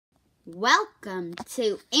Welcome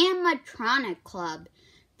to Animatronic Club.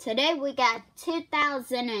 Today we got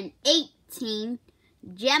 2018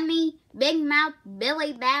 Gemmy Big Mouth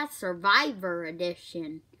Billy Bass Survivor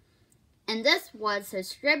Edition. And this was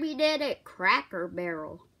distributed at Cracker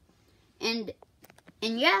Barrel. And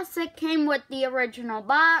yes, it came with the original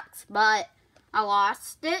box, but I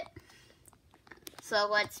lost it. So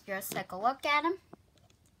let's just take a look at him.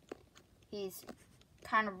 He's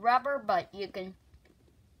kind of rubber, but you can,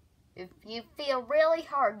 if you feel really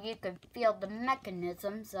hard, you can feel the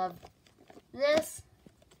mechanisms of this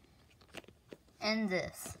and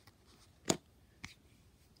this,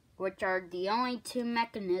 which are the only two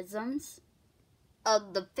mechanisms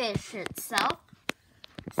of the fish itself.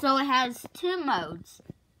 So it has two modes,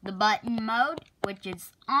 the button mode, which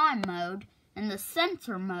is on mode, and the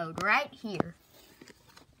sensor mode right here.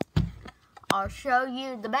 I'll show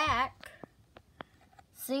you the back.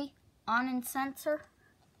 See, on and sensor.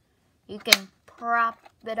 You can prop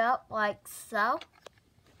it up like so.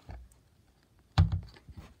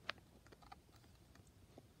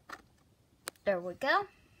 There we go.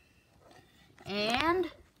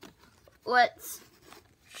 And let's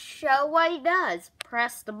show what he does.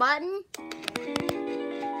 Press the button.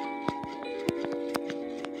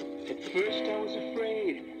 At first I was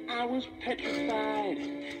afraid, I was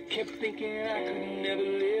petrified. Kept thinking I could never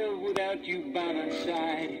live without you by my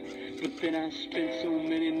side. But then I spent so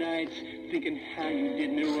many nights thinking how you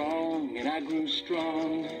did me wrong, and I grew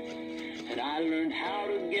strong, and I learned how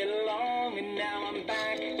to get along, and now I'm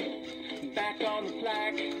back on the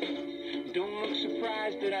plaque. Don't look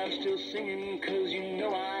surprised that I'm still singing, 'cause you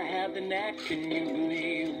know I have the knack. Can you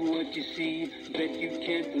believe what you see? Bet you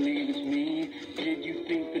can't believe it's me. Did you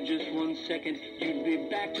think for just 1 second you'd be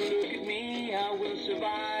back to look at me? I will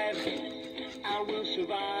survive, I will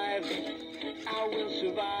survive, I will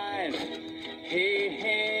survive. Hey,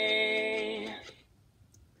 hey.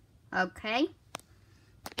 Okay.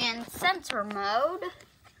 In sensor mode,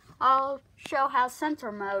 I'll show how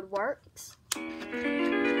sensor mode works.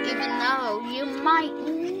 Even though you might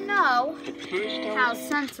know how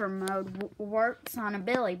sensor mode works on a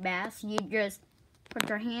Billy Bass, you just put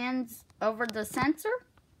your hands over the sensor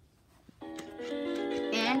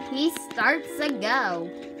and he starts to go.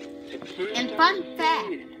 And fun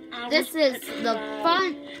fact, this is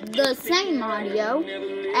the same audio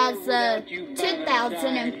as the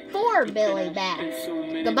 2004 Billy Bass.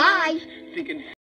 Goodbye.